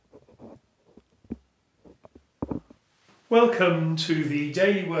Welcome to the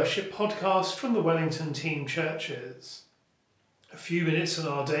Daily Worship podcast from the Wellington Team Churches. A few minutes in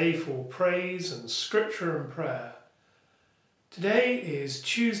our day for praise and scripture and prayer. Today is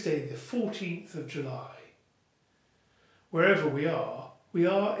Tuesday the 14th of July. Wherever we are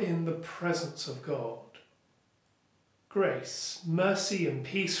in the presence of God. Grace, mercy and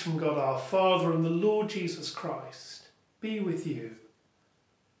peace from God our Father and the Lord Jesus Christ be with you.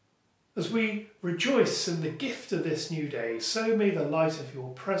 As we rejoice in the gift of this new day, so may the light of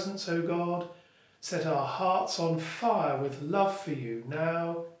your presence, O God, set our hearts on fire with love for you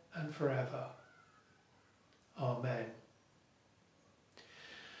now and forever. Amen.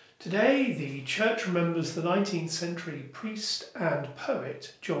 Today, the Church remembers the 19th century priest and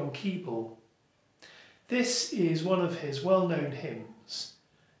poet John Keble. This is one of his well-known hymns,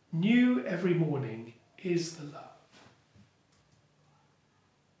 New Every Morning is the Love.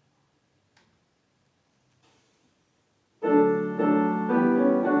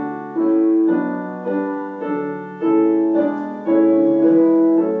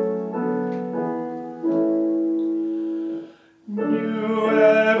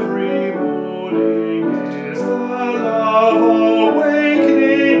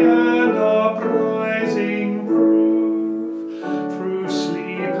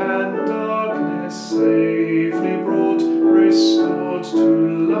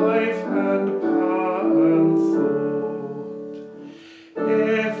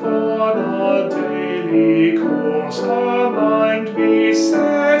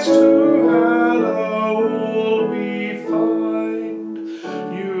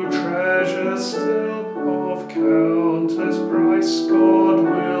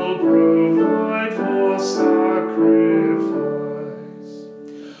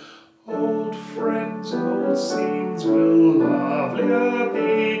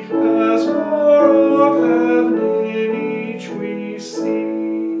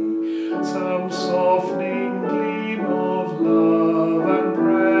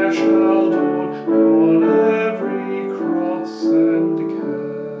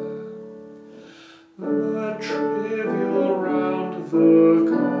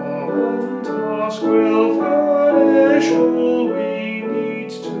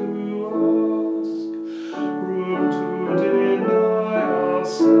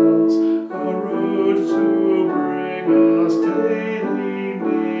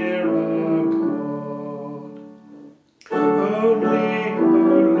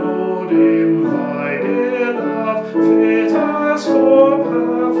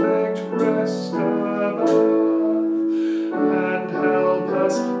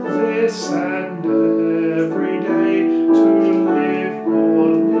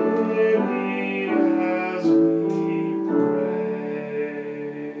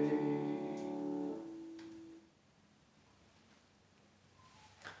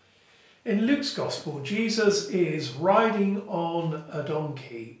 In Luke's Gospel, Jesus is riding on a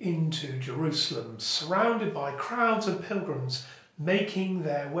donkey into Jerusalem, surrounded by crowds of pilgrims making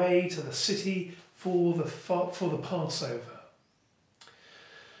their way to the city for the Passover.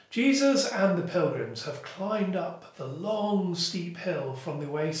 Jesus and the pilgrims have climbed up the long, steep hill from the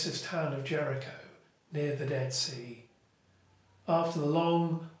oasis town of Jericho, near the Dead Sea. After the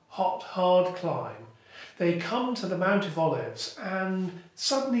long, hot, hard climb, they come to the Mount of Olives, and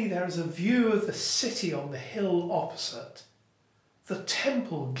suddenly there is a view of the city on the hill opposite. The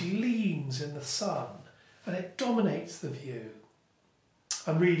temple gleams in the sun, and it dominates the view.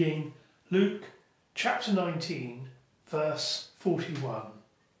 I'm reading Luke chapter 19, verse 41.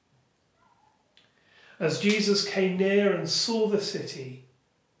 As Jesus came near and saw the city,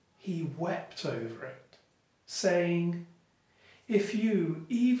 he wept over it, saying, "If you,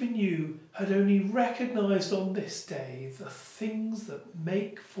 even you, had only recognized on this day the things that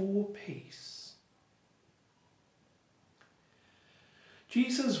make for peace."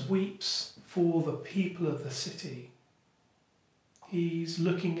 Jesus weeps for the people of the city. He's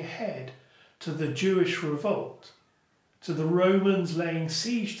looking ahead to the Jewish revolt, to the Romans laying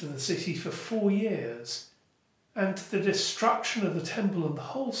siege to the city for 4 years, and to the destruction of the temple and the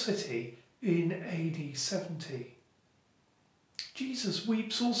whole city in AD 70. Jesus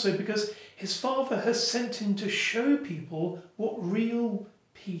weeps also because his Father has sent him to show people what real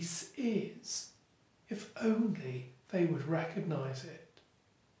peace is, if only they would recognize it.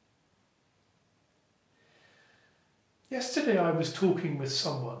 Yesterday I was talking with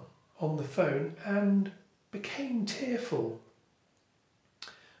someone on the phone and became tearful.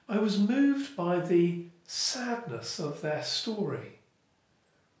 I was moved by the sadness of their story,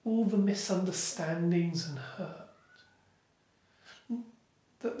 all the misunderstandings and hurt.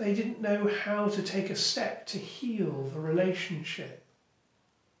 that they didn't know how to take a step to heal the relationship.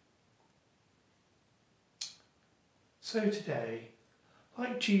 So today,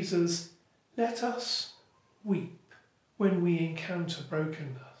 like Jesus, let us weep when we encounter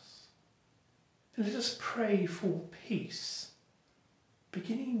brokenness. And let us pray for peace,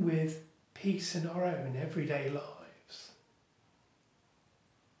 beginning with peace in our own everyday lives.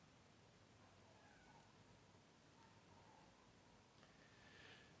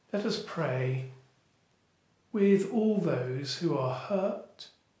 Let us pray with all those who are hurt,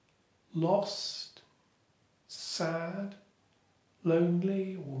 lost, sad,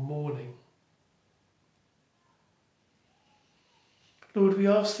 lonely or mourning. Lord, we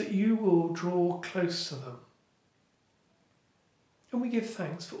ask that you will draw close to them. And we give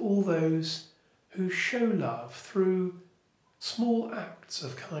thanks for all those who show love through small acts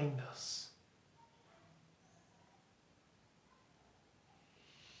of kindness.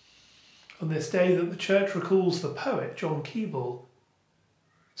 On this day that the Church recalls the poet John Keble,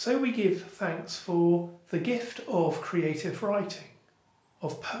 so we give thanks for the gift of creative writing,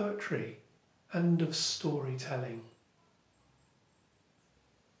 of poetry, and of storytelling.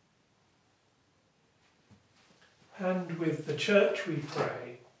 And with the Church we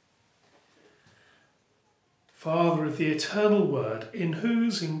pray. Father of the eternal Word, in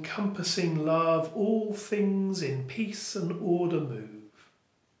whose encompassing love all things in peace and order move,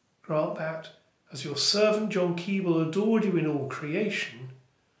 grant that, as your servant John Keble adored you in all creation,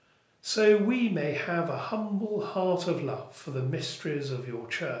 so we may have a humble heart of love for the mysteries of your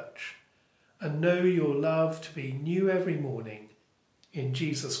Church, and know your love to be new every morning, in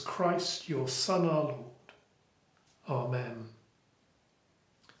Jesus Christ, your Son, our Lord. Amen.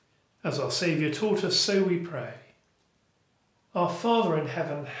 As our Saviour taught us, so we pray. Our Father in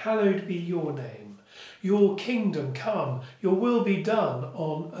heaven, hallowed be your name. Your kingdom come, your will be done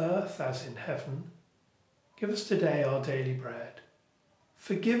on earth as in heaven. Give us today our daily bread.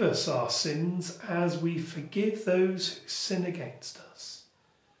 Forgive us our sins as we forgive those who sin against us.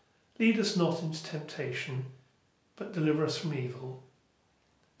 Lead us not into temptation, but deliver us from evil.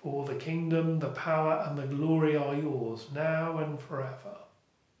 For the kingdom, the power and the glory are yours, now and forever.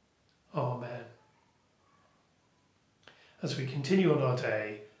 Amen. As we continue on our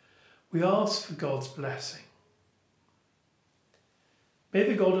day, we ask for God's blessing. May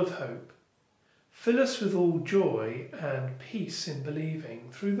the God of hope fill us with all joy and peace in believing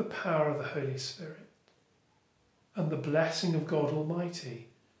through the power of the Holy Spirit. And the blessing of God Almighty,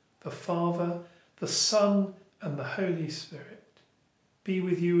 the Father, the Son, and the Holy Spirit, be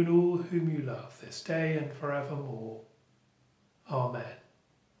with you and all whom you love this day and forevermore. Amen.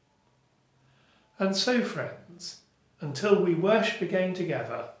 And so, friends, until we worship again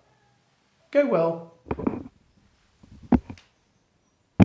together, go well.